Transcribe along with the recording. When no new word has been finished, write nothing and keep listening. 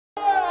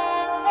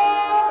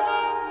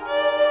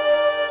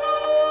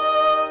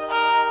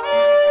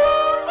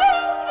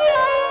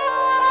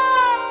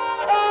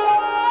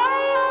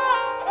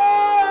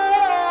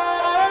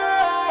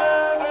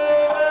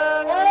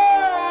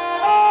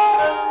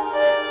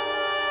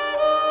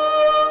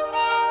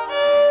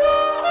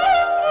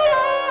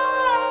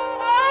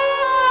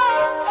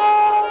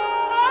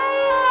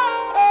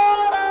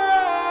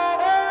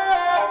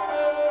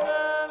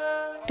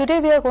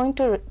Today we are going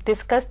to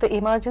discuss the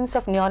emergence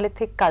of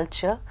Neolithic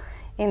culture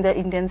in the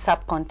Indian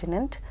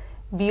subcontinent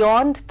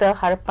beyond the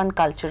Harappan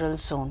cultural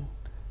zone.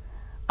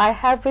 I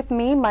have with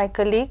me my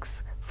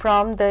colleagues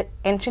from the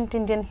Ancient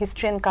Indian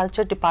History and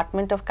Culture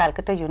Department of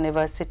Calcutta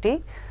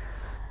University,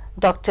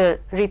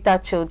 Dr.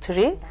 Rita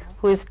Chaudhary,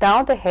 who is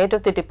now the head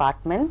of the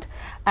department,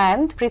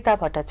 and Prita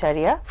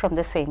Bhattacharya from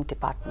the same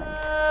department.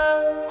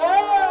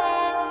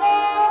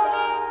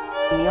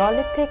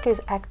 Neolithic is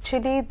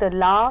actually the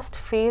last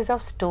phase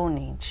of Stone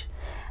Age,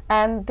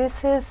 and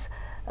this is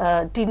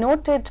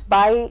denoted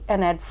by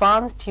an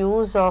advanced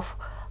use of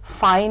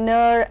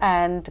finer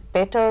and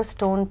better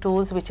stone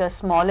tools which are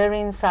smaller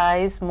in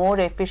size, more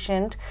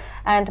efficient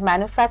and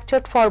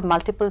manufactured for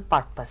multiple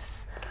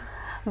purpose.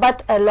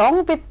 But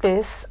along with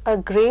this, a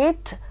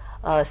great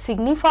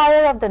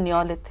signifier of the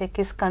Neolithic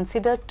is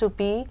considered to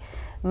be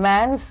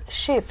man's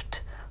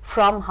shift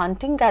from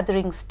hunting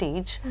gathering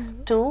stage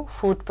to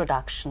food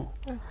production.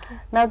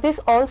 Now this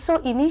also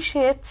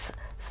initiates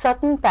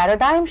certain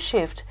paradigm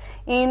shift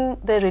in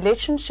the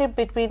relationship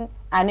between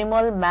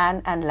animal,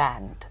 man and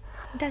land.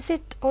 Does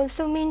it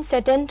also mean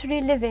sedentary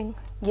living?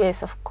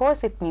 Yes, of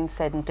course it means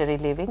sedentary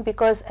living,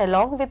 because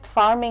along with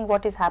farming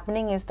what is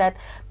happening is that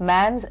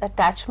man's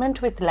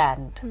attachment with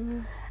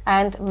land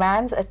and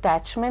man's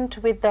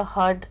attachment with the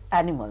herd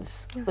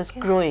animals was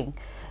growing.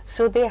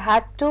 So they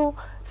had to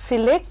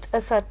select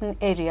a certain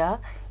area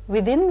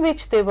within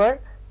which they were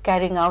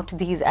carrying out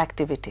these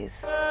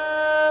activities.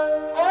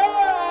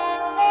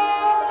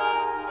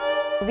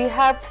 We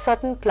have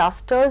certain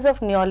clusters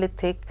of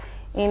Neolithic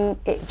in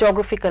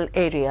geographical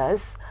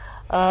areas.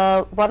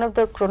 One of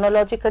the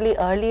chronologically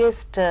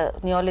earliest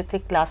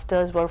Neolithic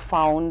clusters were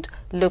found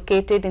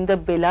located in the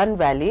Belan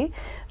Valley,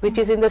 which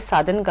is in the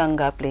southern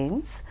Ganga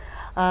plains.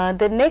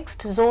 The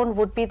next zone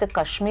would be the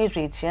Kashmir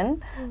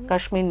region,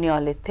 Kashmir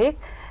Neolithic.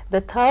 The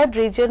third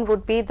region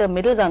would be the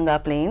middle Ganga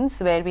plains,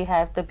 where we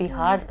have the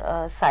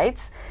Bihar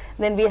sites.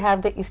 Then we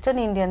have the eastern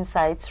Indian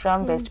sites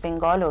from West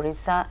Bengal,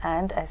 Orissa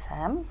and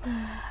Assam.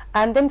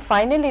 And then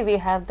finally we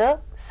have the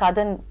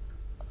southern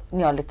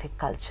Neolithic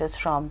cultures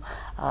from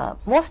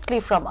mostly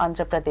from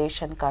Andhra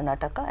Pradesh and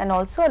Karnataka, and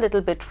also a little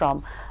bit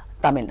from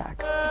Tamil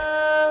Nadu.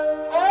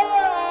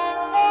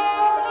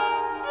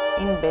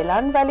 In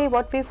Belan Valley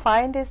what we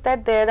find is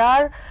that there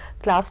are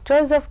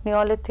clusters of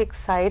Neolithic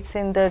sites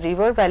in the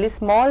river valleys,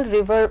 small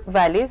river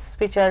valleys,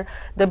 which are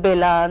the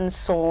Belan,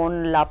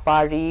 Son,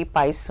 Lapari,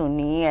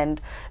 Paisuni and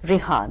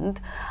Rihand.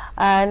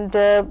 And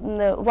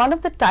one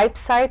of the type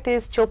site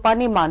is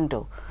Chopani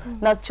Mando.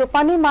 Now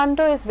Chopani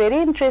Mando is very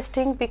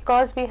interesting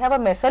because we have a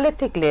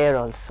Mesolithic layer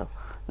also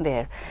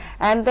there,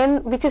 and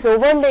then which is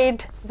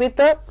overlaid with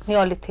the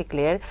Neolithic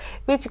layer,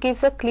 which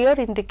gives a clear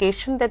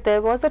indication that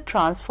there was a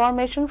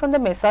transformation from the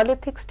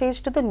Mesolithic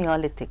stage to the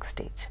Neolithic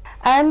stage.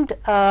 And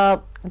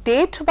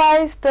date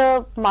wise,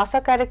 the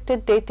Massa character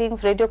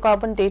datings,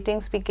 radiocarbon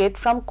datings we get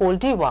from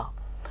Koldiwa,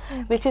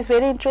 which is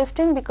very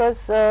interesting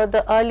because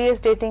the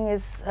earliest dating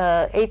is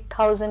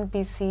 8000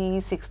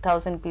 BC,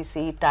 6000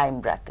 BC time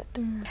bracket.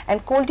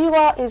 And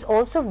Koldiwa is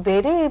also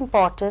very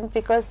important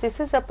because this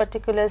is a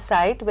particular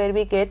site where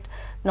we get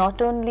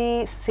not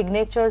only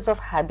signatures of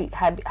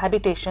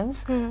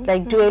habitations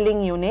like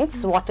dwelling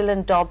units, wattle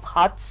and daub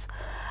huts,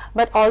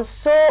 but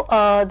also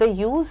the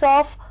use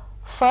of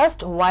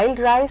first wild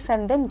rice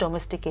and then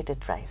domesticated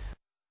rice.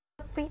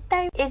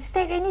 Prita, is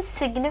there any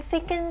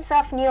significance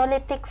of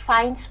Neolithic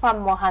finds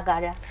from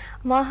Mohagara?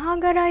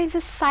 Mohagara is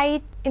a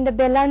site in the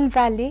Belan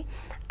Valley,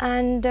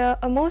 and a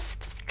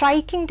most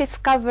striking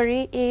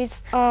discovery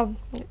is a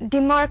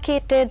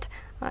demarcated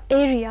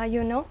area,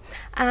 you know,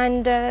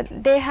 and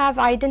they have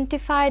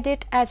identified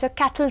it as a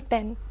cattle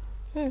pen,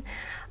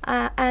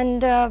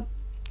 and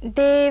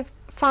they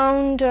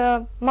found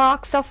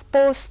marks of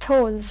post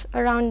holes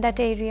around that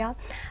area,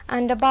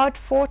 and about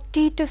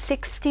 40 to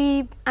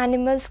 60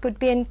 animals could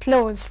be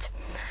enclosed,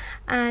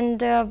 and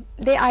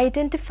they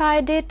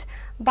identified it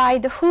by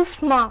the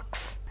hoof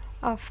marks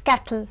of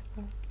cattle.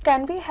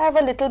 Can we have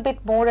a little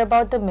bit more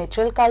about the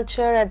material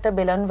culture at the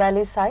Belan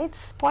Valley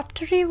sites?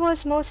 Pottery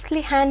was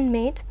mostly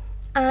handmade,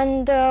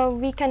 and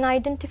we can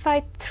identify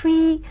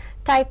three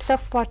types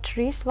of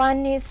potteries.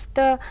 One is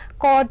the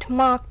cord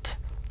marked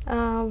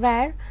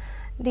ware,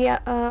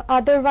 the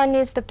other one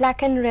is the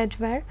black and red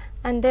ware,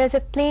 and there's a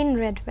plain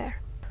red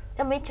ware.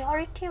 The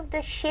majority of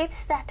the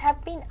shapes that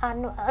have been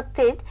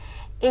unearthed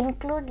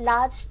include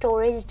large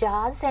storage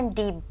jars and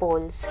deep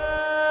bowls.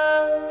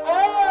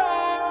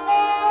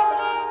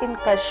 In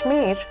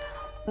Kashmir,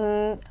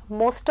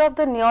 most of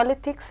the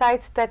Neolithic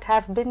sites that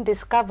have been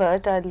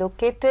discovered are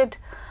located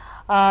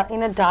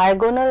in a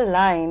diagonal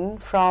line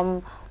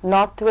from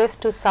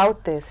northwest to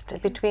southeast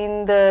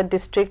between the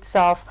districts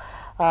of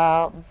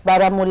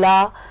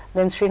Baramulla,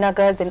 then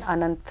Srinagar, then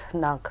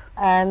Anantnag.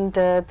 And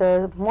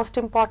the most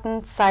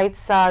important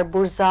sites are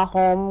Burza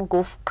Home,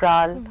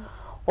 Gufkral,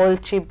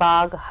 Olchi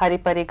Bagh,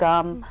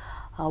 Hariparigam,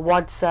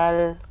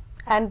 Wadzal,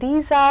 and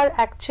these are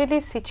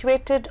actually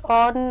situated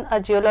on a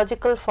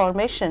geological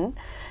formation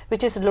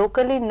which is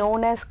locally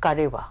known as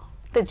Karewa.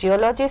 The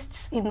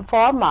geologists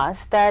inform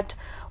us that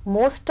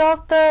most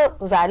of the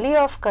valley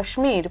of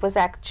Kashmir was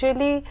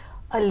actually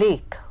a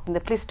lake in the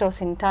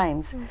Pleistocene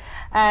times,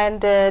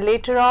 and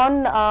later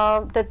on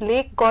the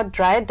lake got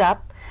dried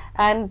up,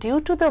 and due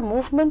to the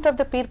movement of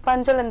the Pir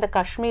Panjal and the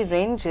Kashmir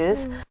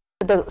ranges,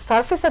 the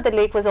surface of the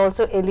lake was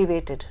also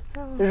elevated,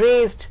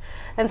 raised,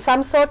 and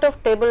some sort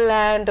of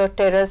tableland or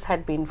terrace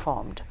had been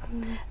formed.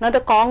 Now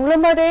the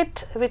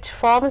conglomerate which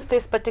forms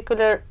this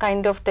particular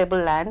kind of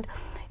tableland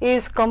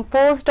is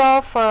composed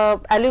of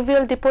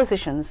alluvial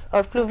depositions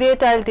or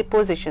fluviatile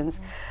depositions.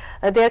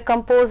 They are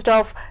composed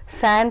of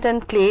sand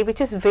and clay, which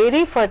is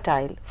very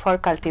fertile for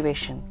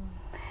cultivation.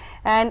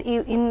 And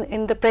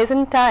in the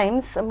present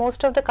times,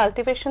 most of the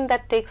cultivation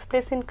that takes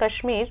place in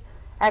Kashmir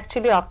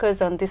actually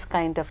occurs on this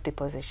kind of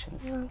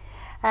depositions.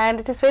 And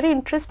it is very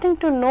interesting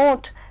to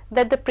note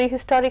that the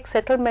prehistoric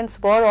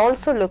settlements were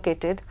also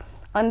located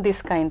on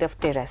this kind of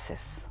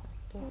terraces.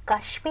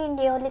 Kashmir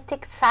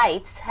Neolithic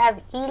sites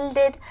have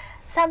yielded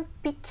some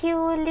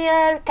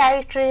peculiar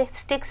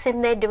characteristics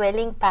in their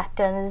dwelling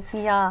patterns.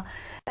 Yeah,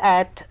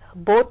 at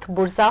both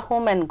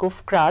Burzahom and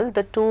Gufkral,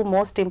 the two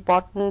most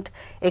important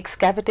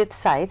excavated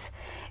sites,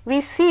 we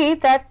see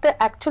that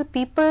the actual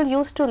people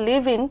used to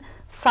live in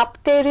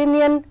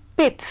subterranean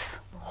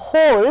pits,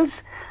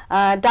 holes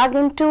dug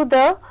into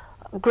the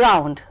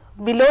ground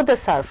below the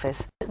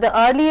surface. The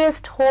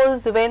earliest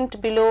holes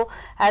went below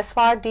as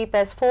far deep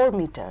as 4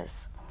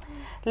 meters.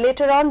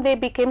 Later on they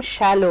became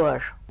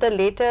shallower. The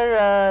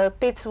later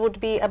pits would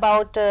be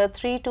about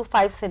 3 to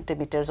 5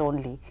 centimeters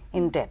only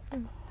in depth.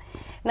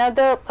 Now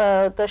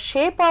the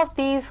shape of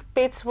these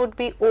pits would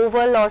be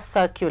oval or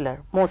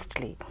circular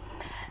mostly,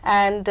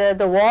 and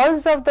the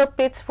walls of the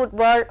pits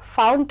were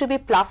found to be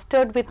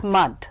plastered with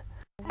mud.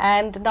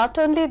 And not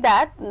only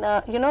that,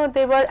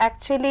 they were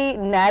actually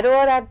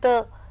narrower at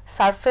the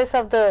surface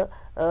of the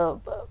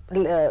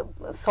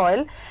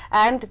soil,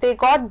 and they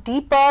got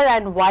deeper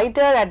and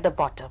wider at the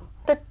bottom.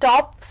 The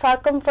top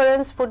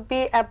circumference would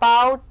be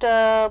about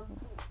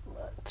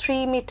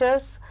 3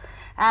 meters,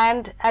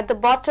 and at the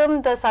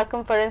bottom the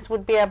circumference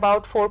would be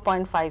about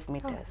 4.5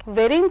 meters.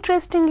 Very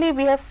interestingly,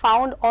 we have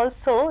found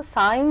also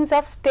signs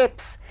of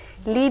steps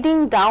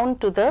leading down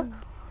to the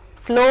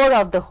floor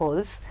of the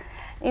holes.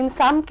 In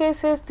some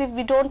cases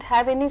we don't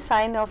have any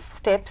sign of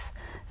steps,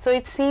 so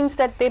it seems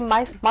that they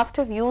must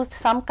have used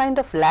some kind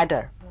of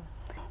ladder.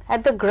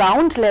 At the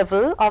ground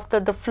level of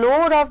the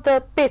floor of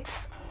the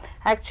pits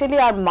actually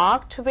are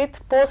marked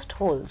with post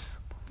holes.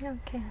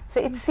 Okay.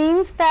 So it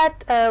seems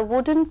that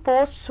wooden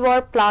posts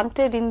were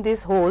planted in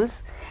these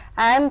holes,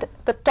 and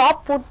the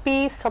top would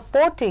be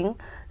supporting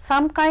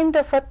some kind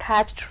of a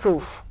thatched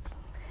roof.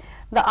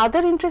 The other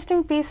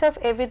interesting piece of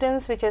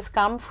evidence which has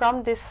come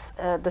from this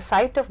the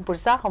site of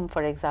Burzahom,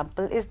 for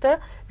example, is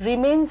the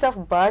remains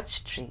of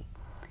birch tree.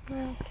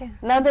 Okay.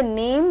 Now the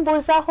name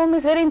Burzahom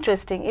is very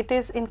interesting. It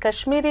is in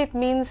Kashmiri, it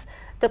means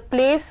the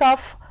place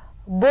of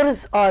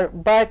burz or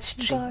birch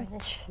tree.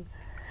 Birch.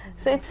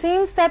 So it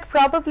seems that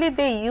probably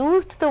they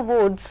used the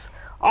woods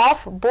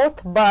of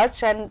both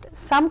birch and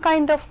some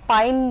kind of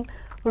pine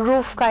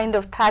roof, kind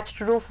of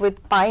thatched roof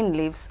with pine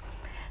leaves,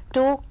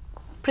 to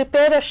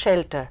prepare a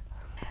shelter.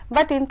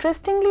 But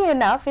interestingly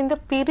enough, in the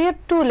period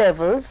 2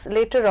 levels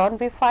later on,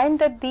 we find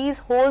that these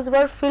holes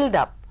were filled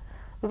up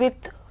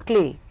with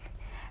clay,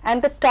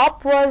 and the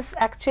top was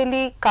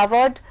actually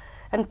covered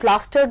and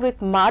plastered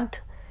with mud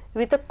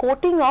with a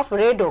coating of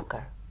red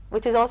ochre,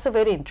 which is also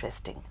very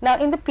interesting.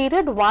 Now in the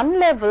period 1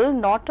 level,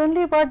 not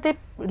only were they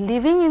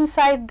living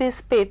inside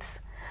these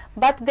pits,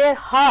 but their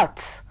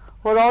hearths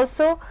were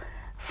also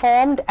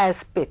formed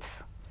as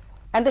pits.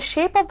 And the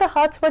shape of the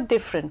hearths were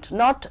different,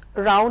 not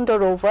round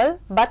or oval,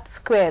 but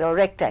square or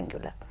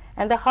rectangular.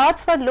 And the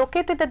hearths were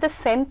located at the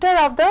center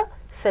of the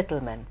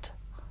settlement.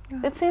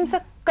 It seems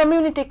a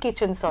community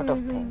kitchen sort of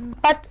thing.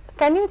 But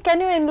can you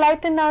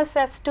enlighten us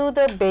as to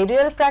the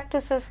burial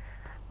practices?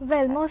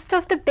 Well, most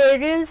of the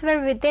burials were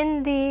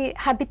within the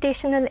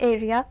habitational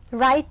area,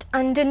 right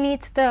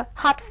underneath the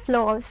hut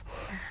floors,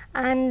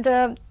 and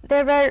there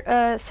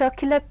were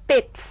circular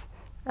pits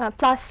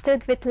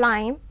plastered with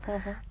lime,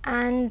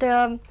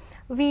 and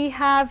we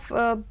have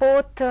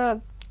both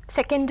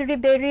secondary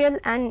burial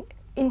and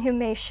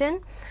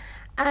inhumation.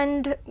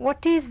 And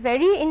what is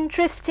very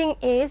interesting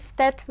is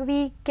that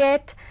we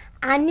get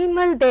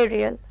animal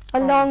burial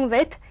along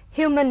with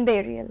human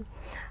burial.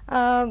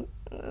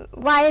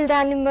 Wild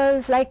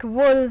animals like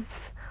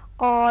wolves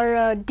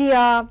or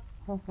deer,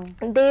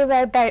 they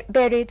were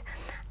buried,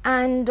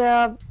 and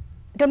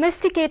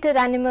domesticated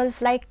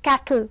animals like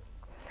cattle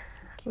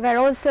were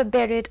also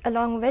buried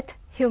along with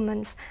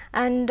humans.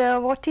 And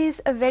what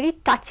is a very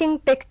touching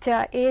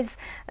picture is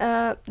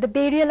the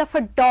burial of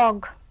a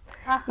dog.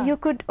 You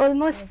could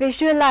almost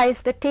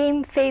visualize the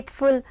tame,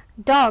 faithful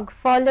dog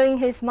following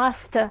his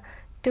master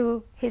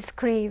to his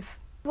grave.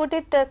 Would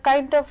it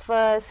kind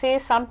of say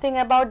something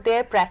about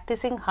their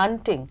practicing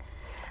hunting,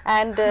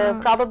 and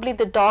probably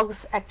the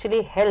dogs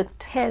actually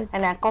helped and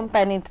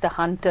accompanied the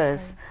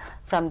hunters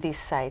from this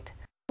site?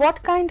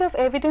 What kind of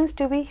evidence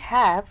do we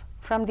have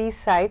from these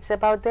sites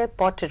about their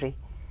pottery?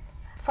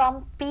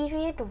 from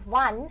period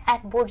 1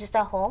 at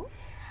Burzahom,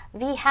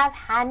 we have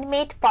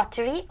handmade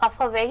pottery of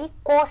a very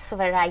coarse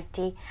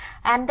variety,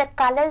 and the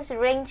colors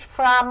range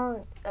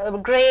from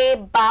grey,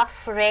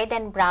 buff, red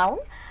and brown.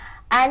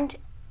 And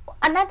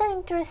another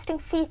interesting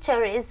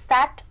feature is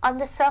that on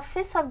the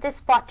surface of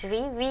this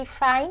pottery we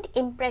find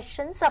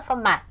impressions of a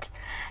mat.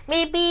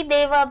 Maybe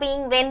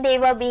when they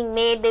were being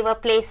made, they were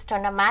placed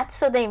on a mat,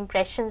 so the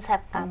impressions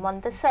have come on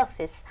the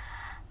surface.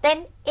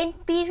 Then in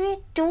period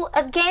 2,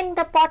 again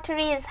the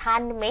pottery is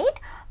handmade,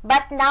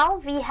 but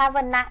now we have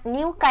a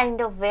new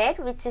kind of ware,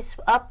 which is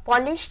a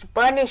polished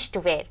burnished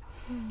ware.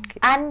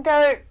 And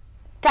the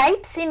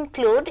types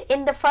include,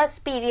 in the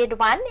first period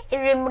 1,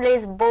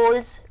 rimless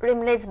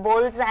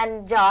bowls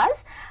and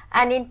jars,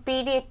 and in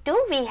period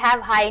 2 we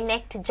have high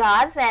necked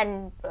jars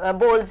and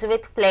bowls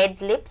with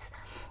flared lips.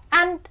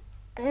 And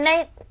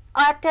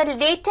at a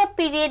later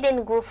period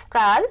in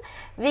Gufkral,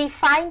 we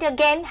find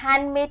again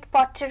handmade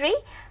pottery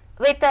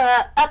with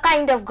a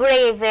kind of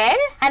grey ware,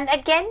 and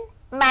again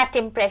matte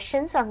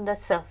impressions on the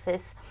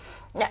surface.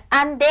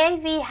 And there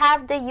we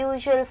have the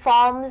usual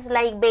forms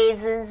like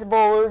basins,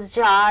 bowls,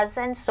 jars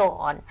and so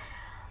on.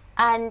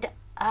 And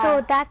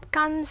so that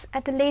comes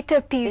at a later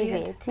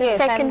period, the yes,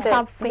 second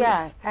subphase.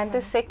 Yeah, and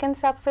the second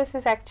subphase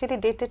is actually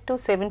dated to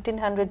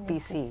 1700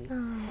 BC,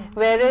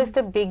 whereas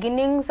the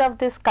beginnings of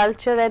this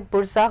culture at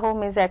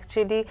Burzahom is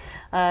actually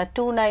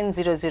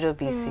 2900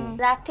 BC.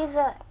 That is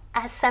a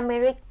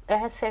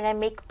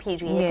ceramic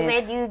period,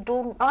 where you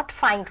do not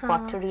find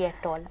pottery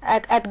at all.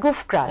 At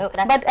Gufkral,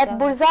 but at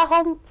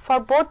Burzahom, for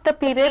both the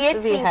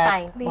periods we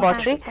have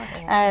pottery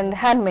and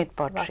handmade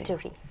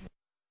pottery.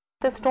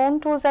 The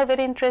stone tools are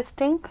very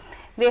interesting.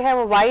 They have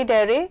a wide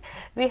array.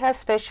 We have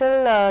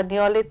special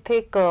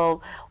Neolithic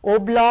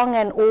oblong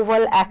and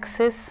oval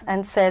axes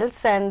and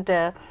cells, and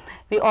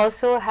we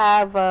also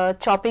have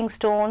chopping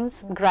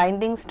stones,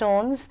 grinding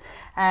stones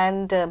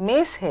and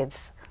mace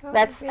heads.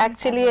 That's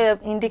actually an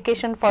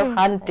indication for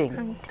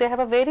hunting. They have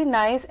a very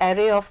nice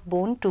array of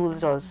bone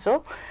tools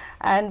also,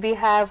 and we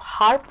have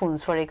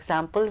harpoons, for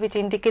example, which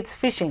indicates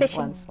fishing.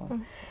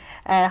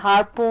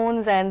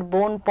 Harpoons and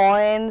bone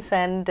points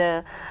and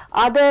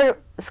other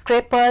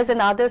scrapers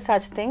and other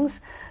such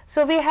things.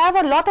 So we have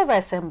a lot of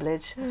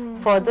assemblage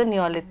for the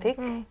Neolithic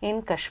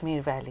in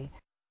Kashmir Valley.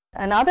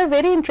 Another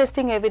very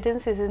interesting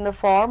evidence is in the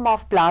form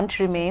of plant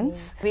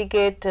remains. We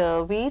get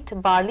wheat,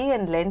 barley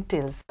and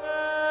lentils.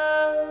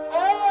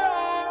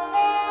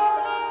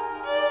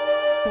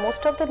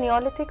 Most of the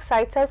Neolithic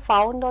sites are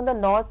found on the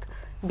North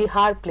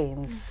Bihar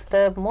plains.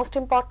 The most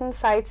important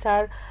sites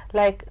are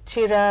like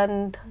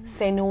Chirand,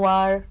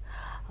 Senuar,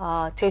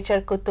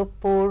 Chechar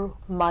Kutubpur,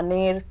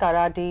 Maner,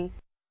 Taradi.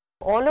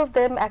 All of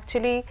them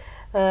actually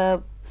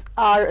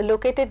are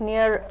located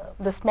near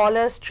the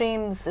smaller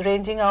streams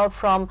ranging out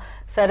from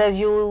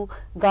Saraju,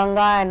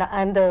 Ganga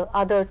and the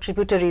other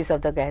tributaries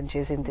of the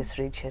Ganges in this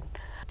region.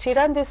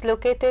 Chirand is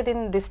located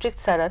in district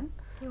Saran.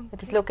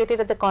 It is located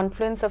at the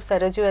confluence of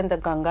Saraju and the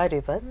Ganga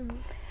river.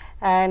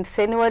 And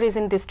Senuar is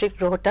in district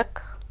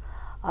Rohtak.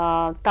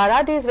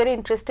 Taradi is very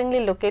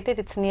interestingly located,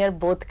 it's near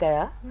Bodh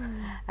Gaya,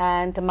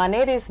 and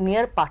Maner is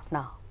near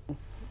Patna.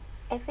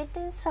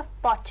 Evidence of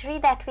pottery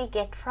that we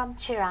get from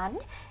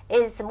Chirand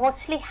is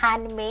mostly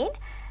handmade.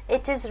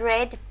 It is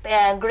red,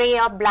 grey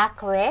or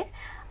black ware,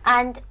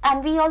 and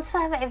we also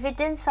have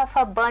evidence of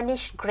a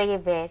burnished grey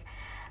ware.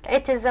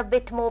 It is a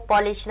bit more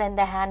polished than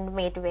the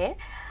handmade ware.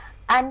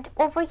 And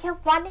over here,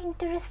 one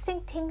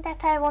interesting thing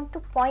that I want to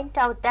point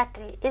out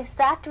is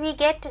that we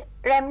get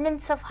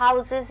remnants of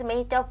houses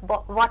made of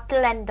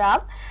wattle and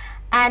dub,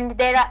 and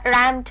there are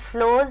rammed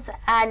floors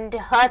and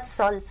hearths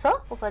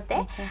also over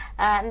there.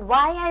 And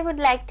why I would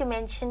like to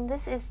mention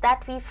this is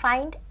that we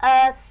find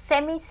a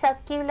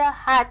semicircular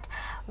hut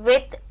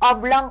with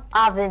oblong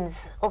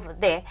ovens over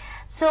there.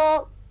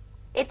 So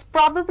it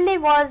probably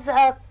was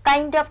a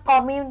kind of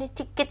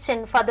community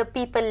kitchen for the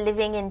people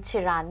living in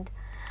Chirand.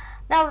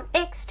 Now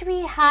next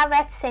we have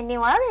at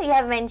Senuar, you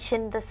have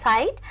mentioned the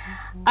site.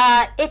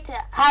 It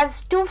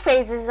has two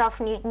phases of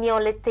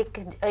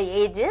Neolithic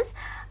ages.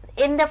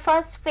 In the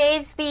first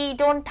phase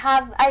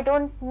I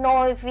don't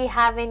know if we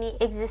have any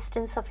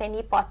existence of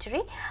any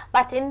pottery,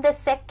 but in the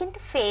second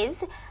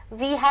phase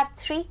we have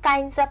three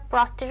kinds of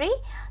pottery: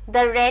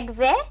 the red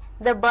ware,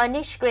 the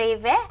burnished grey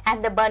ware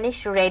and the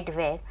burnished red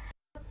ware.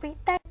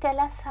 Preeta, tell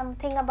us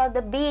something about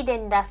the bead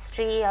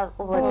industry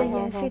over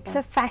there. Yes, it's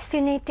a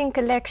fascinating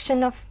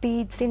collection of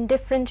beads in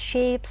different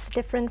shapes,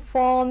 different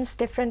forms,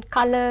 different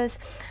colors,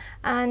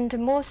 and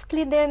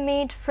mostly they're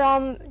made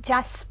from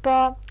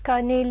jasper,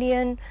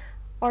 carnelian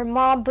or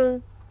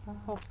marble.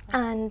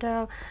 And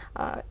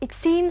it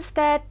seems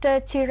that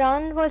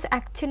Chirand was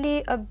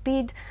actually a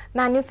bead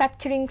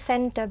manufacturing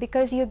center,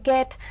 because you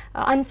get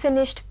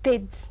unfinished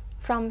beads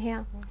from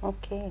here.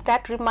 Okay,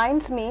 that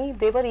reminds me,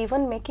 they were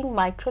even making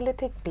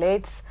microlithic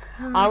blades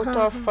out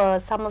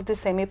of some of the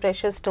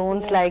semi-precious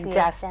stones like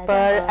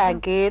jasper,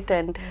 agate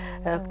and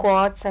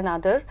quartz and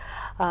other.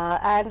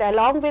 And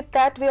along with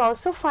that, we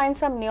also find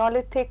some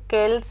Neolithic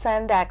kilts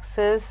and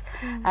axes,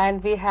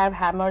 and we have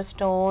hammer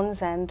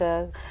stones, and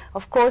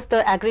of course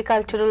the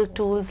agricultural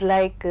tools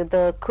like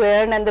the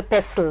quern and the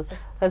pestle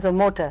as a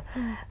mortar.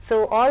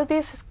 So all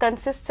this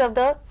consists of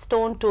the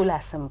stone tool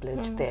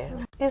assemblage there.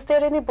 Is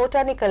there any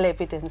botanical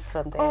evidence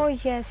from there? Oh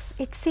yes,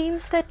 it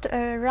seems that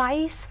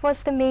rice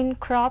was the main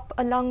crop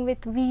along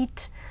with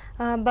wheat,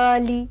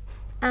 barley,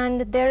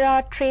 and there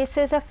are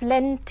traces of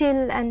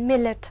lentil and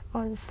millet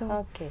also.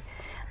 Okay.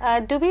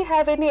 Do we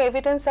have any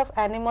evidence of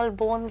animal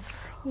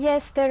bones?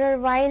 Yes, there are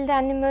wild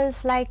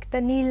animals like the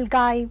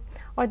nilgai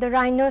or the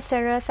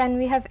rhinoceros, and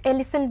we have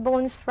elephant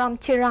bones from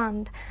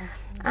Chirand.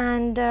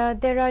 And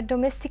there are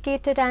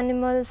domesticated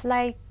animals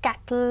like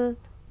cattle,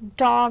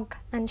 dog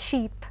and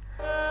sheep.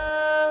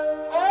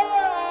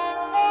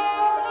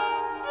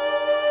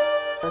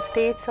 The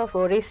states of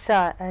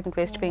Orissa and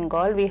West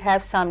Bengal, we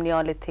have some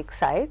Neolithic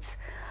sites,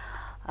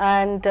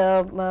 and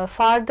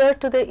farther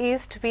to the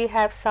east we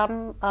have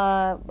some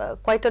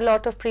quite a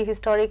lot of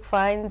prehistoric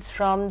finds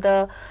from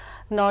the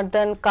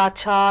northern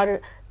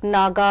Kachar,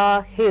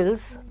 Naga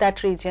hills,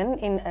 that region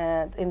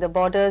in the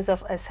borders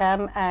of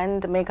Assam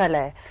and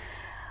Meghalaya.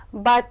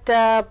 But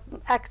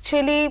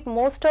actually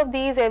most of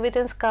these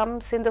evidence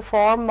comes in the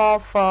form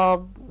of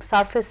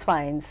surface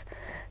finds.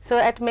 So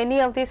at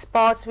many of these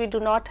spots we do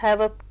not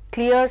have a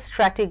clear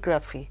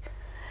stratigraphy.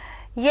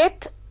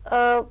 Yet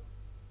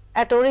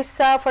at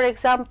Orissa, for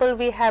example,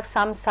 we have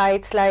some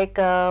sites like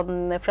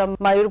from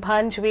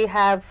Mayurbhanj we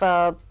have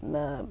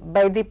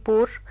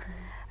Baidipur,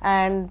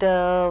 and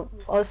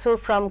also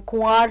from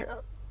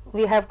Kuar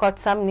we have got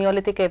some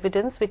Neolithic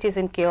evidence which is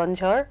in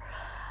Keonjhar.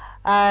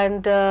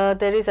 And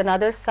there is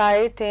another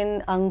site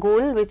in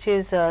Angul which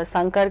is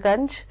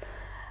Sankarganj,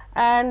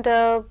 and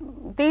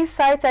these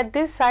sites, at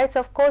these sites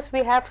of course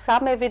we have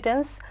some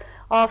evidence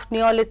of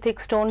Neolithic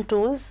stone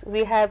tools.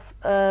 We have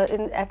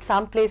at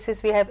some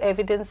places we have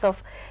evidence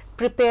of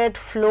prepared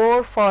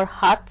floor for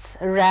huts,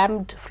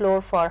 rammed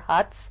floor for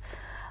huts,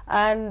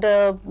 and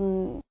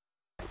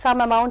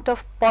some amount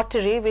of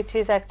pottery which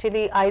is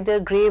actually either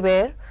grey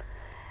ware,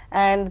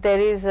 and there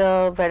is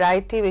a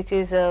variety which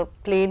is a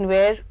plain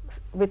ware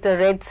with a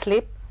red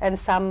slip and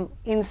some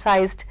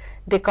incised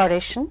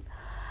decoration,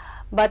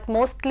 but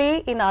mostly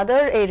in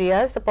other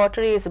areas the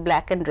pottery is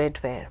black and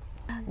red ware.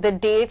 The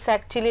dates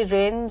actually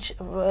range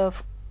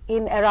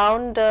in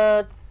around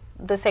the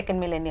 2nd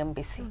millennium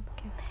BC.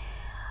 Okay.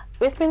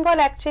 West Bengal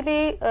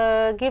actually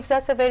gives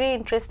us a very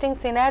interesting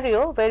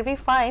scenario where we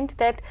find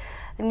that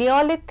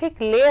Neolithic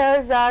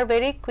layers are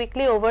very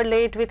quickly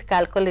overlaid with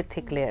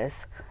Chalcolithic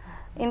layers.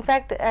 In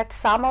fact, at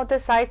some of the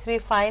sites we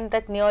find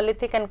that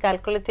Neolithic and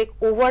Chalcolithic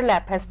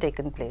overlap has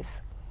taken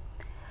place.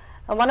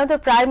 One of the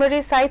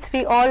primary sites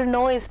we all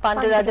know is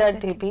Pandurajar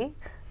Dhibi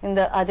in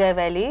the Ajay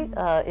Valley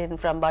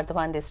from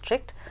Bardhaman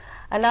district.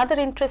 Another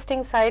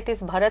interesting site is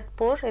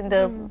Bharatpur in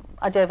the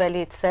Ajay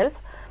Valley itself.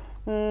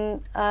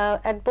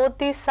 At both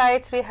these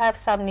sites we have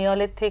some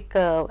Neolithic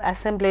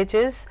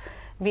assemblages.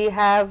 We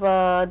have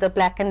the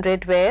black and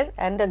red ware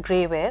and a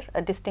grey ware,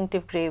 a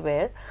distinctive grey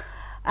ware.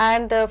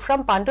 And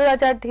from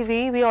Pandurajar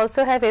Dhibi we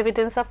also have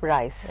evidence of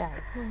rice.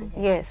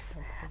 Yes,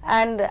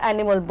 and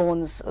animal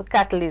bones,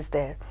 cattle is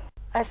there.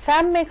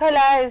 Assam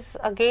Meghalaya is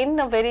again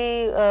a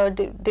very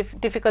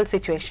difficult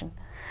situation,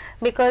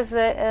 because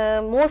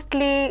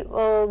mostly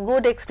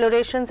good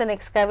explorations and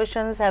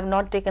excavations have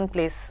not taken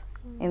place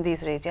in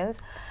these regions.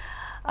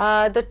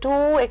 The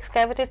two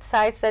excavated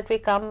sites that we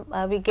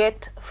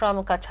get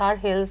from Kachar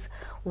Hills,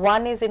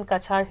 one is in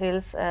Kachar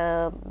Hills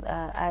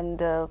and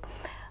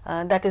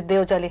that is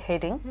Deojali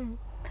heading,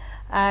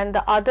 and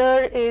the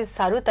other is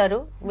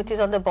Sarutaru, which is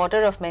on the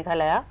border of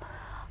Meghalaya.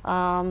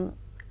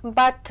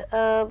 But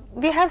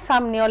we have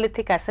some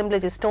Neolithic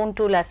assemblages, stone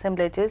tool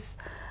assemblages,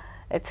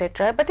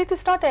 etc. But it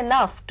is not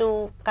enough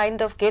to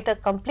kind of get a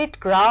complete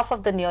graph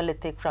of the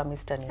Neolithic from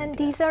Eastern India. And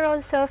these are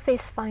all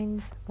surface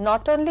finds.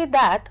 Not only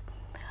that,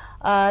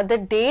 the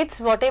dates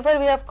whatever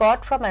we have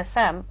got from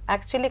Assam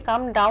actually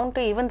come down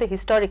to even the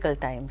historical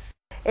times.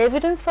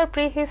 Evidence for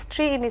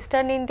prehistory in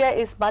Eastern India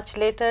is much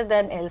later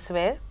than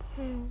elsewhere.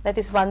 That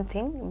is one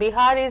thing.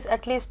 Bihar is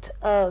at least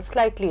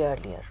slightly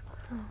earlier.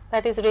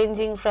 That is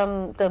ranging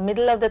from the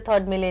middle of the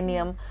 3rd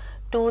millennium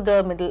to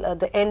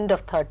the end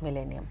of 3rd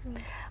millennium.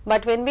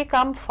 But when we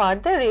come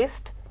farther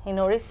east in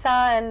Orissa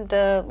and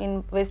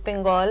in West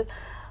Bengal,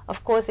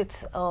 of course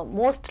it's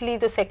mostly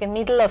the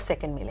middle of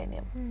 2nd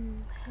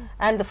millennium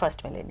and the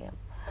 1st millennium.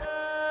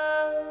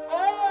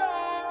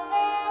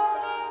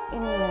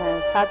 In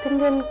South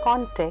Indian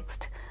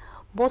context,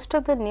 most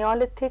of the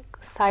Neolithic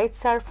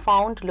sites are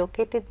found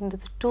located in the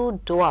two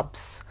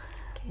doabs.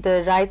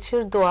 The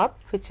Raichur doab,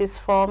 which is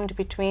formed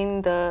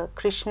between the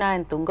Krishna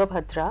and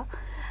Tungabhadra,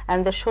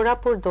 and the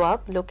Shorapur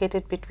doab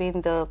located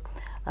between the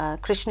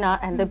Krishna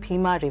and the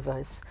Bhima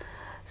rivers.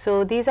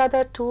 So these are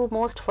the two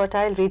most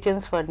fertile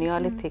regions for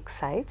Neolithic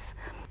sites.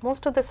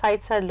 Most of the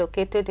sites are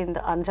located in the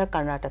Andhra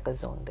Karnataka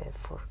zone,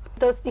 therefore.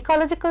 The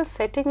ecological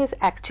setting is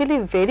actually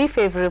very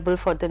favorable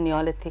for the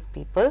Neolithic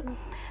people.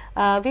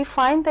 We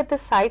find that the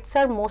sites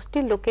are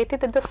mostly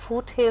located at the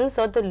foothills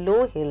or the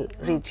low hill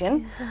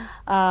region,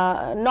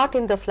 not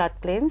in the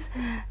floodplains,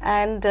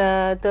 and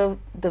the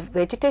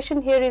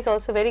vegetation here is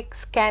also very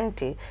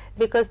scanty,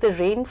 because the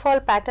rainfall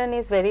pattern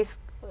is very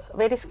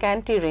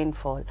scanty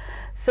rainfall.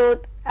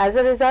 So as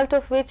a result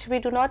of which we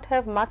do not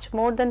have much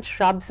more than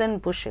shrubs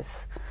and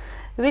bushes,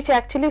 which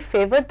actually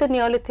favored the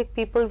Neolithic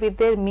people with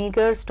their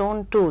meager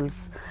stone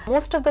tools.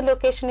 Most of the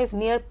location is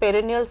near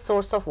perennial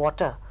source of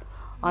water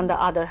on the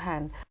other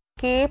hand.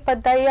 K.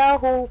 Paddaya,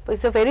 who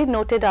is a very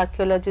noted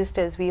archaeologist,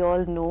 as we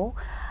all know,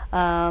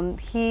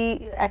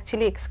 he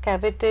actually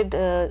excavated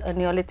a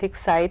Neolithic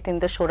site in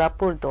the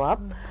Shorapur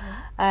Doab,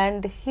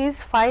 and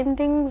his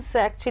findings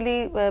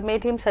actually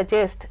made him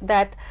suggest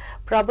that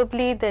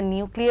probably the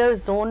nuclear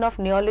zone of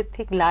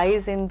Neolithic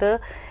lies in the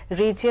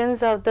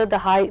regions of the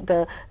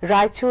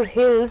Raichur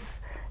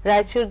hills,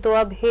 Raichur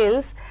Doab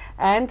hills,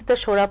 and the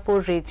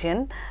Shorapur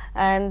region.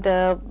 And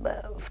the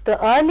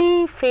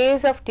early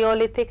phase of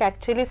Neolithic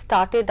actually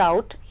started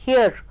out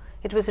here.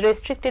 It was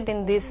restricted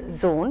in this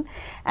zone,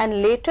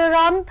 and later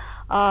on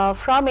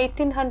from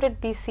 1800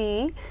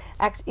 BCE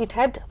it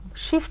had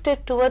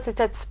shifted towards, it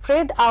had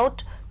spread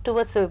out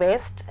towards the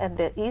west and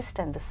the east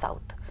and the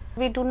south.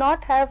 We do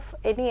not have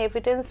any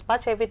evidence,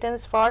 much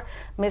evidence for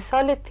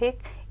Mesolithic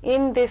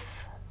in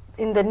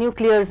the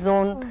nuclear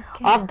zone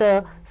of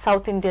the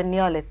South Indian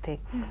Neolithic.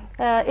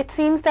 It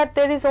seems that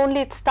there is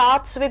only, it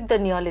starts with the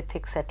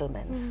Neolithic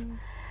settlements.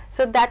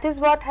 So that is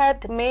what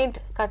had made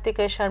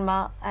Kartikeya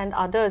Sharma and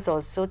others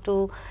also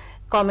to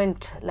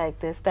comment like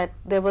this, that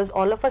there was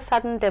all of a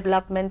sudden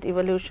development,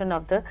 evolution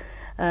of the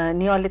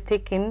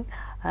Neolithic in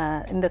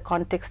the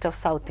context of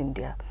South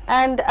India.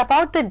 And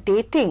about the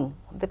dating,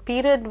 the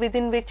period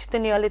within which the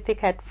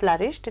Neolithic had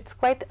flourished, it's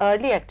quite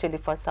early actually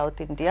for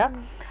South India.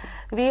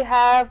 We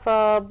have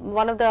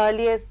one of the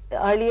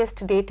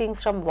earliest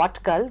datings from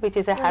Watgal, which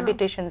is a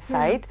habitation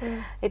site.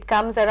 It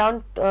comes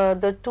around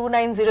the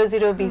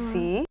 2900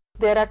 BCE.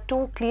 There are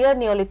two clear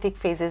Neolithic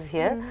phases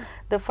here.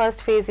 The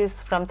first phase is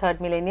from 3rd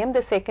millennium,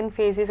 the second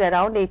phase is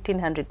around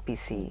 1800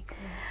 BCE.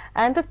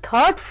 And the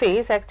third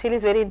phase actually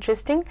is very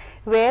interesting,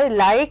 where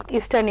like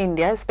Eastern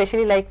India,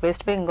 especially like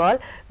West Bengal,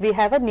 we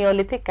have a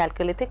Neolithic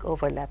Chalcolithic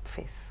overlap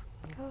phase.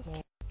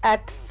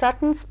 At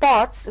certain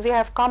spots we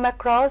have come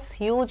across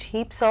huge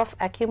heaps of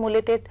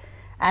accumulated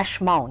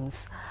ash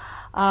mounds.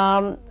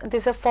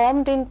 These are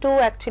formed into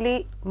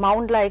actually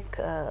mound-like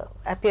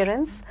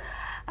appearance,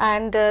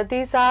 and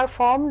these are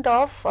formed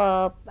of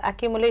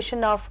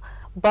accumulation of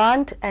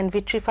burnt and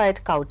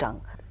vitrified cow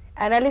dung.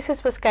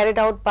 Analysis was carried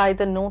out by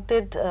the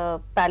noted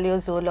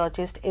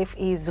paleozoologist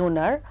F.E.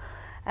 Zuner,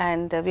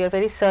 and we are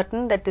very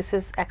certain that this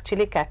is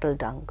actually cattle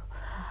dung.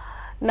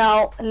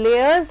 Now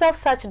layers of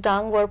such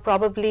dung were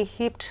probably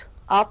heaped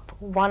up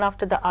one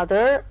after the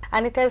other,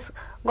 and it has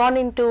gone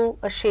into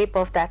a shape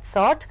of that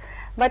sort,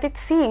 but it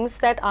seems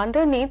that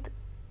underneath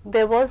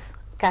there was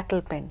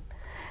cattle pen,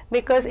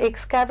 because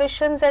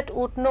excavations at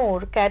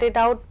Utnur carried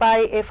out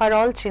by F.R.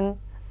 Olchin,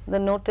 the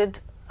noted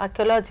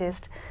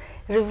archaeologist,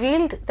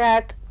 revealed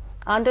that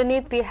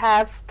underneath we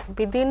have,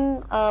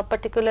 within a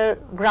particular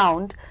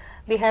ground,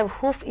 we have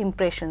hoof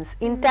impressions,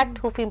 intact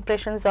hoof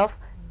impressions of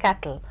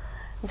cattle,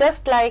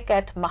 just like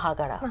at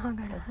Mahagara.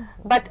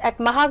 But at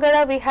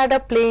Mahagara we had a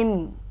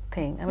plain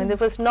thing. I mean, there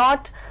was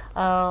not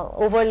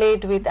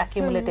overlaid with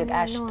accumulated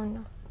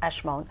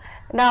ash mound.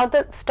 Now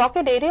the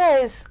stockade area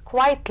is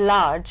quite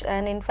large,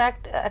 and in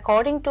fact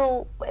according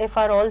to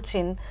F.R.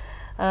 Olchin,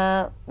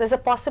 there's a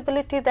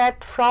possibility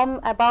that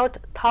from about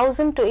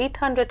 1000 to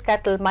 800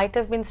 cattle might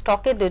have been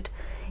stockaded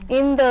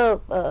in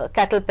the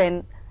cattle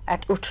pen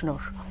at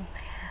Utnur.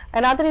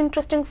 Another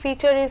interesting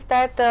feature is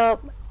that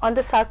on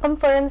the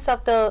circumference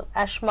of the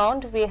ash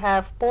mound we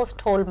have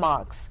post hole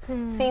marks.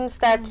 Seems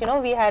that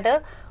we had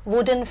a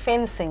wooden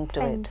fencing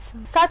to it.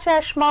 Such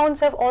ash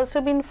mounds have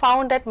also been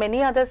found at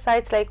many other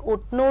sites like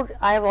Utnur,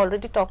 I have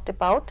already talked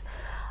about.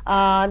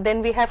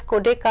 Then we have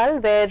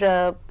Kodekal,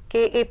 where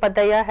K.A.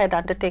 Paddaya had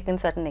undertaken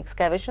certain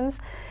excavations.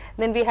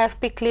 Then we have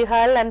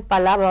Piklihal and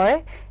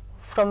Palaboy,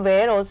 from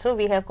where also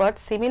we have got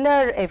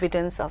similar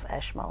evidence of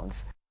ash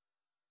mounds.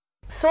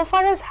 So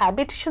far as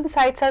habitation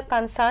sites are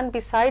concerned,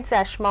 besides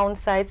ash mound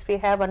sites, we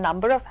have a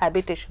number of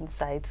habitation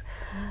sites,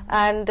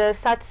 and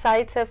such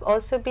sites have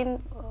also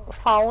been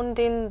found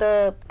in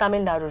the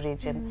Tamil Nadu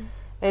region,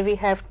 where we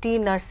have T.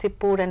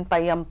 Narsipur and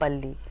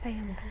Payampalli.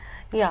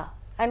 Yeah,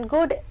 and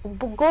good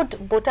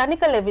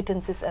botanical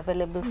evidence is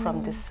available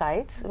from these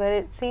sites, where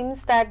it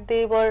seems that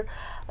they were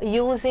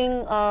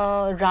using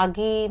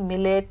ragi,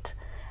 millet,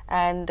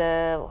 and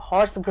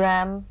horse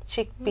gram,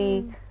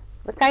 chickpea,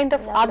 the kind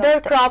of other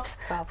crops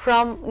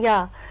from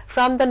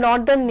the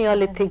northern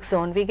Neolithic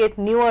zone. We get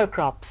newer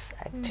crops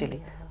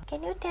actually.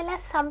 Can you tell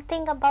us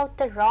something about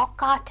the rock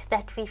art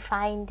that we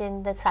find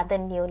in the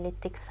southern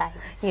Neolithic sites?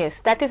 Yes,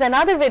 that is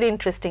another very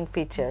interesting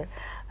feature.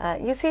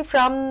 You see,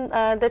 from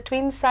the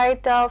twin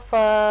site of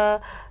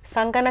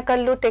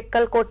Sanganakallu,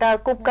 Tekkalkota,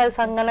 Kupkal,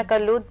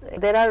 Sanganakallu,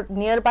 there are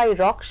nearby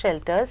rock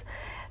shelters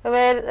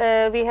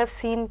where we have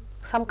seen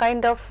some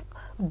kind of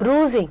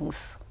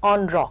bruisings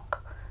on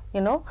rock,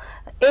 you know,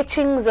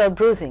 etchings or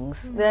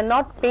bruisings. They are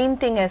not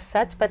painting as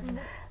such, but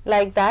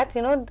like that,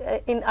 you know,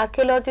 in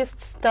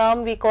archaeologists'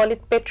 term we call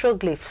it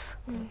petroglyphs.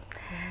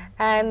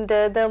 And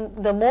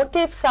the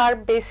motifs are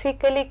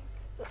basically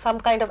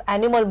some kind of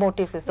animal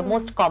motifs is the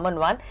most common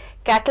one,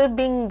 cattle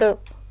being the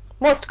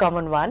most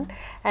common one,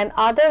 and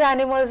other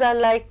animals are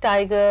like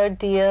tiger,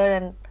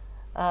 deer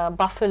and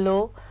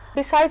buffalo,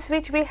 besides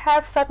which we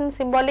have certain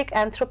symbolic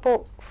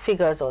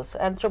figures also,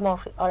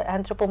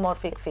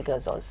 anthropomorphic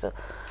figures also.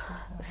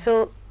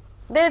 So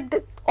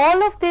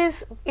all of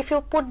these, if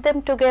you put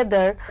them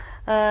together,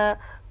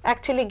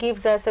 actually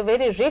gives us a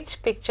very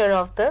rich picture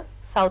of the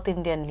South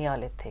Indian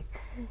Neolithic.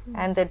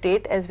 And the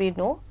date, as we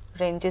know,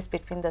 ranges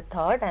between the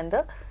 3rd and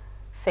the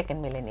 2nd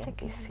millennium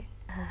BC.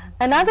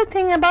 Another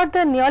thing about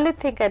the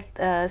Neolithic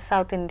at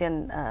South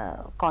Indian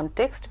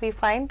context, we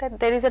find that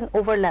there is an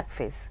overlap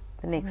phase,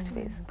 the next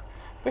phase.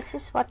 This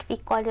is what we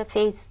call a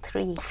phase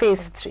 3.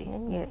 Phase 3.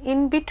 Yeah.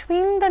 In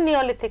between the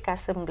Neolithic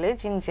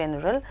assemblage in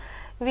general,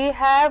 we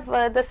have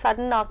the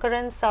sudden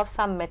occurrence of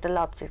some metal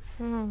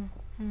objects,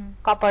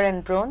 copper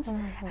and bronze,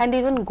 and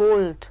even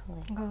gold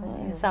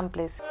in some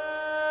places.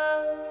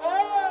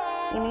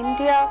 In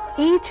India,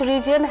 each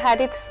region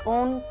had its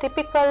own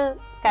typical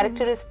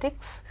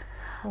characteristics.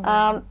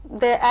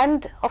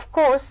 And of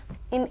course,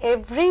 in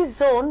every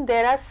zone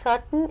there are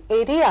certain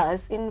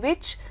areas in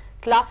which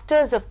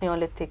clusters of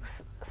Neolithic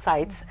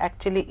sites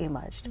actually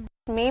emerged.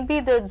 Maybe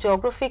the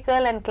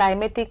geographical and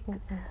climatic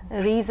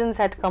reasons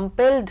had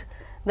compelled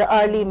the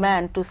early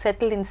man to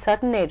settle in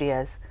certain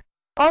areas.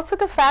 Also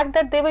the fact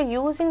that they were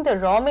using the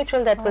raw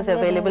material that was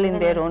available in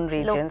their own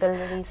regions.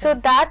 So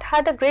that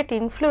had a great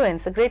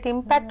influence, a great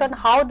impact on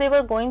how they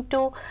were going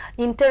to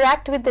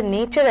interact with the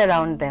nature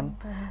around them.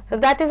 So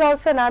that is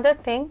also another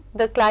thing,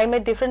 the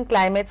climate, different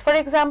climates. For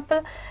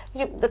example,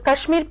 the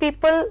Kashmir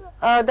people,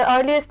 the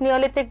earliest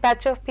Neolithic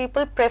batch of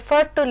people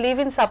preferred to live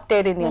in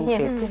subterranean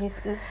pits,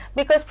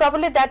 because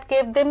probably that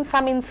gave them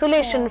some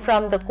insulation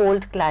from the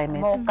cold climate.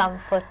 More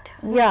comfort.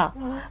 Yeah,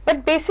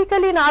 but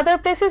basically in other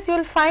places you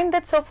will find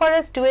that so far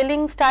as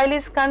dwelling style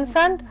is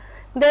concerned,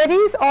 there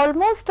is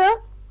almost a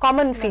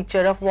common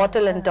feature of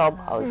wattle and daub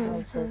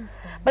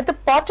houses. But the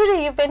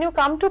pottery, when you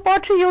come to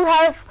pottery, you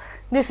have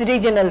these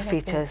regional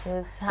features,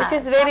 which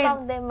is very Some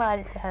of them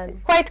are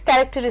quite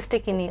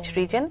characteristic in each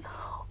region.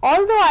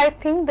 Although I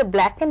think the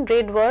black and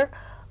red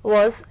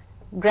was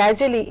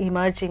gradually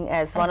emerging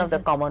as one of the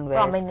common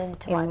wares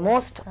in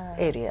most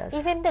areas.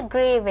 even the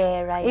grey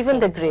ware, right? Even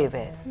the grey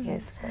ware,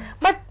 yes.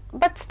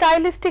 But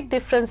stylistic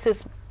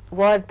differences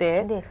were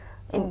there,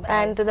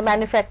 and the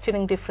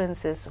manufacturing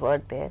differences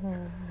were there.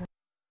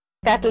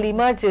 Cattle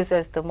emerges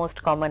as the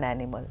most common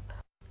animal.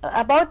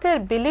 About their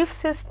belief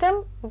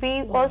system,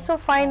 we also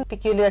find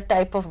peculiar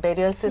type of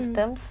burial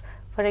systems.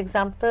 For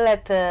example,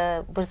 at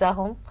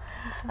Burzahum,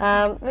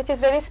 which is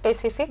very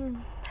specific,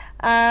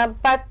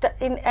 but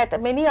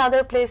at many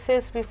other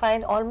places we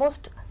find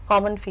almost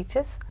common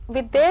features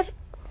with their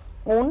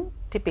own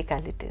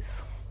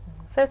typicalities.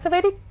 So it's a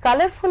very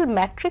colorful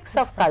matrix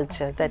of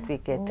culture that we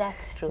get.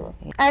 That's true.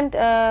 And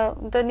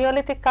the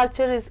Neolithic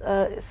culture is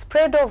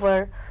spread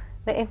over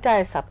the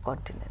entire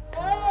subcontinent.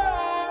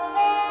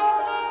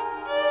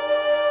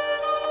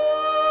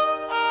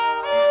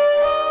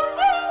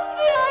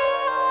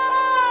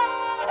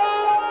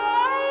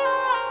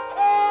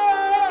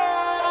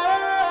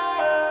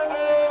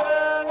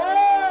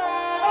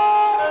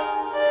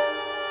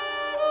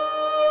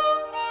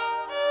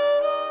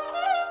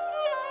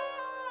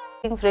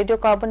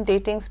 Radiocarbon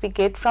datings we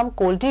get from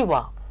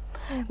Koldiwa,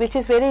 which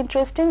is very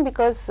interesting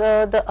because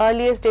the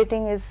earliest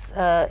dating is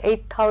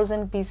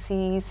 8000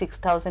 BC,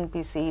 6000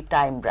 BC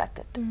time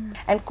bracket.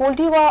 And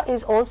Koldiwa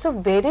is also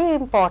very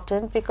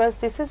important because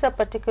this is a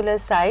particular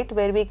site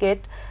where we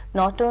get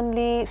not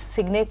only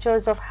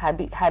signatures of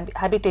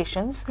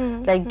habitations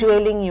like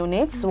dwelling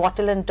units,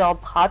 wattle and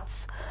daub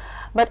huts,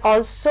 but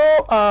also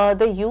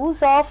the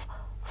use of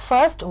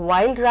first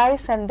wild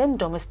rice and then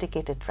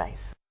domesticated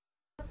rice.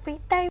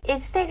 Preeta,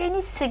 is there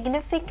any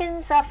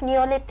significance of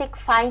Neolithic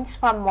finds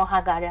from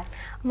Mohagara?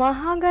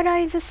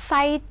 Mohagara is a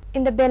site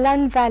in the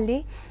Belan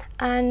Valley,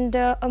 and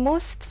a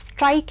most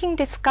striking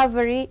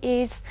discovery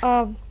is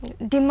a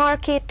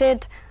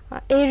demarcated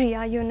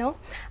area, you know,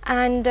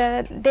 and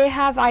they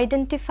have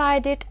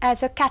identified it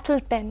as a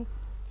cattle pen.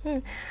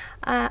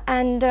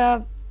 And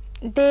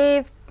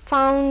they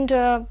found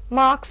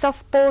marks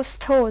of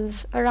post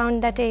holes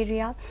around that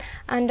area,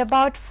 and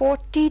about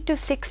 40 to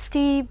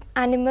 60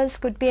 animals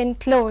could be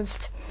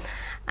enclosed,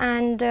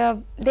 and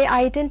they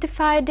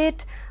identified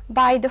it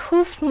by the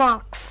hoof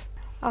marks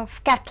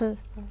of cattle.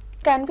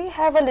 Can we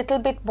have a little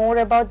bit more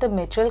about the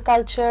material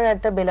culture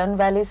at the Belan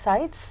Valley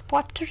sites?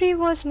 Pottery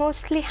was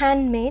mostly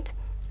handmade,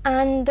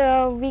 and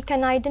we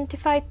can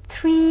identify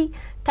 3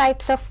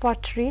 types of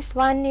potteries.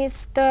 One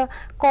is the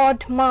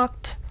cord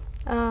marked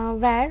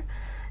ware,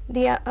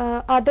 the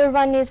other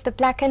one is the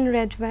black and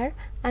red ware,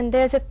 and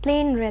there's a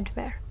plain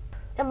redware.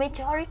 The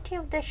majority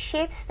of the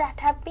shapes that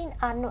have been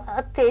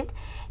unearthed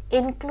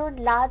include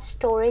large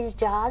storage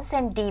jars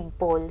and deep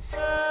bowls.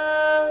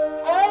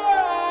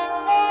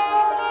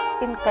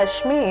 In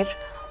Kashmir,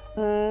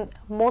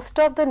 most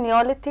of the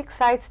Neolithic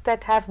sites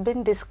that have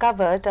been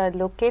discovered are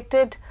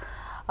located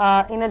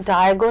in a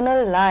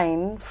diagonal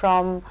line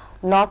from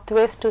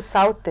northwest to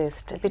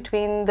southeast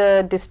between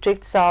the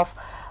districts of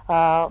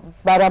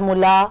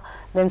Baramulla,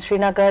 then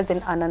Srinagar,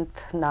 then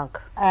Anantnag.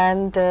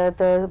 And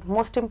the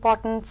most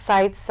important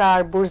sites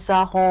are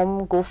Burza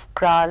Home,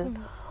 Gufkral,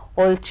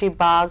 Olchi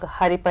Bagh,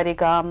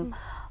 Hariparigam,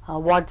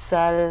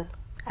 Wadzal,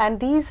 and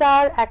these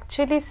are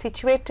actually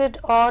situated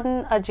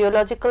on a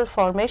geological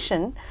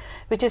formation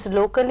which is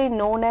locally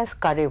known as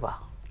Karewa.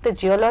 The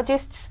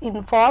geologists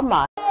inform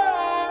us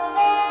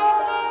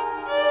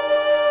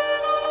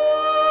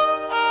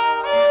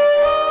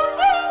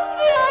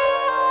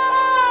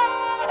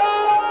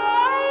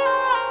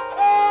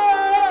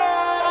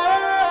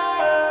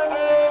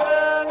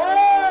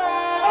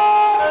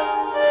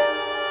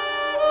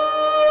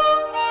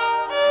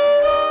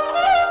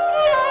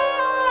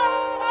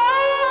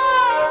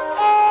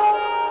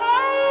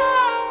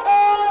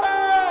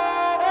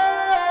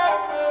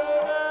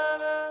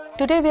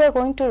Today we are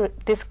going to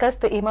discuss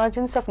the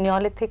emergence of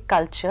Neolithic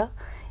culture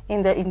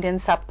in the Indian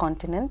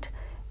subcontinent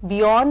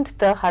beyond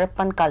the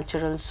Harappan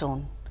cultural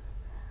zone.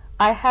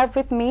 I have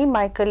with me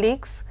my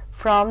colleagues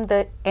from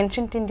the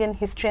Ancient Indian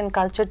History and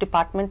Culture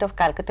Department of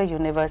Calcutta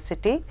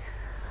University,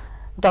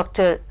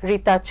 Dr.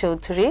 Rita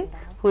Chaudhary,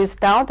 who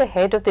is now the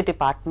head of the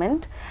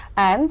department,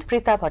 and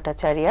Prita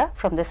Bhattacharya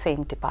from the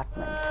same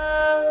department.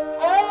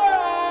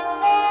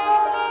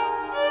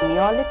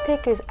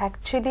 Neolithic is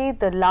actually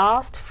the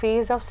last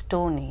phase of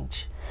Stone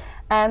Age,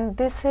 and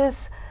this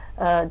is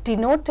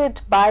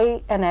denoted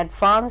by an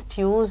advanced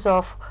use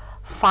of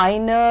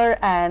finer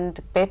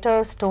and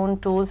better stone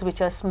tools which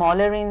are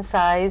smaller in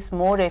size,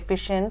 more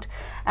efficient,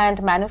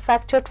 and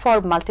manufactured for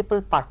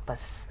multiple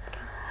purpose.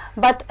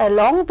 But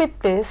along with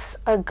this,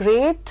 a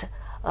great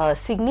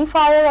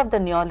signifier of the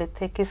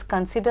Neolithic is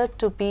considered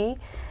to be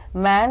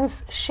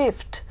man's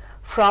shift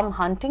from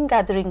hunting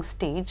gathering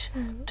stage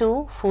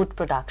to food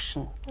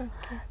production.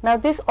 Now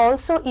this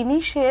also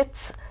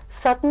initiates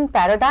certain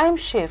paradigm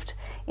shift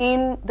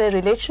in the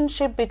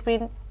relationship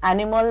between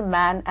animal,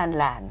 man and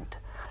land.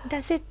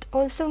 Does it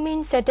also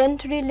mean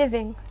sedentary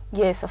living?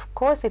 Yes, of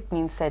course it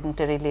means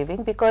sedentary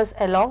living, because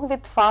along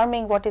with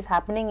farming what is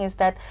happening is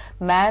that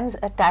man's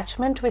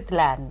attachment with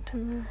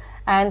land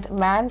and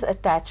man's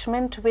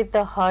attachment with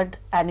the herd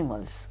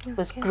animals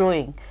was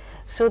growing.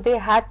 So they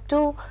had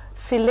to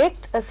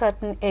select a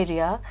certain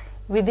area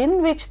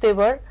within which they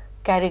were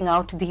carrying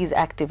out these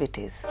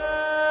activities.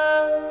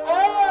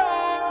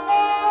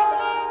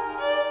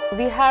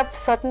 We have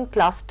certain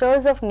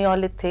clusters of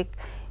Neolithic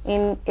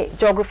in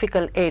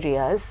geographical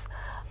areas.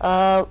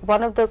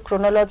 One of the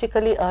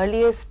chronologically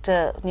earliest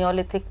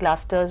Neolithic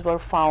clusters were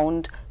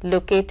found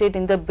located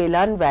in the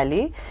Belan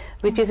Valley,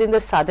 which is in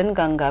the southern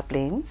Ganga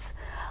plains.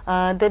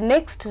 The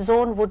next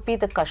zone would be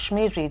the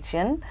Kashmir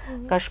region,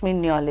 Kashmir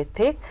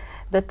Neolithic.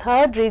 The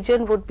third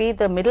region would be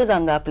the middle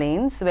Ganga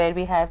plains, where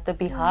we have the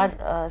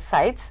Bihar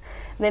sites.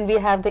 Then we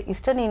have the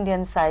eastern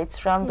Indian sites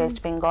from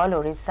West Bengal,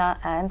 Orissa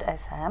and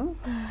Assam.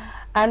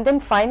 And then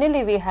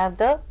finally we have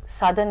the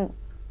southern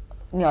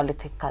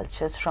Neolithic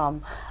cultures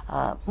from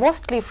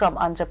mostly from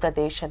Andhra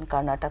Pradesh and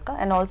Karnataka,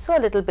 and also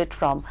a little bit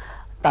from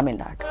Tamil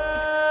Nadu.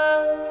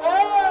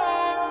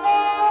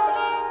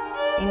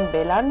 In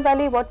Belan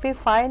Valley what we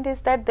find is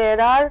that there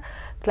are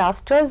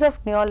clusters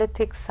of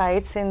Neolithic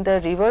sites in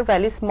the river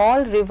valleys,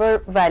 small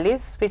river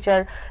valleys, which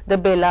are the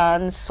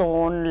Belan,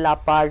 Son,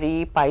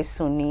 Lapari,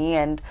 Paisuni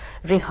and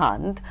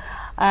Rihand.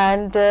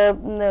 And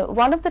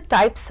one of the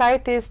type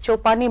site is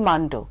Chopani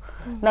Mando.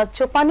 Now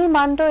Chopani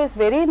Mando is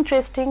very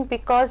interesting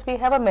because we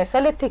have a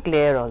Mesolithic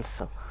layer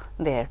also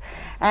there,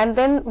 and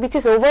then which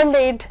is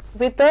overlaid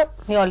with the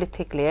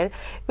Neolithic layer,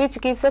 which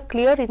gives a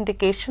clear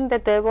indication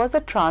that there was a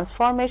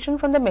transformation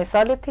from the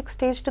Mesolithic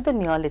stage to the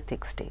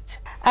Neolithic stage.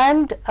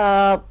 And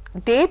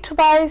date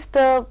wise,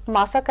 the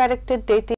Masa corrected dating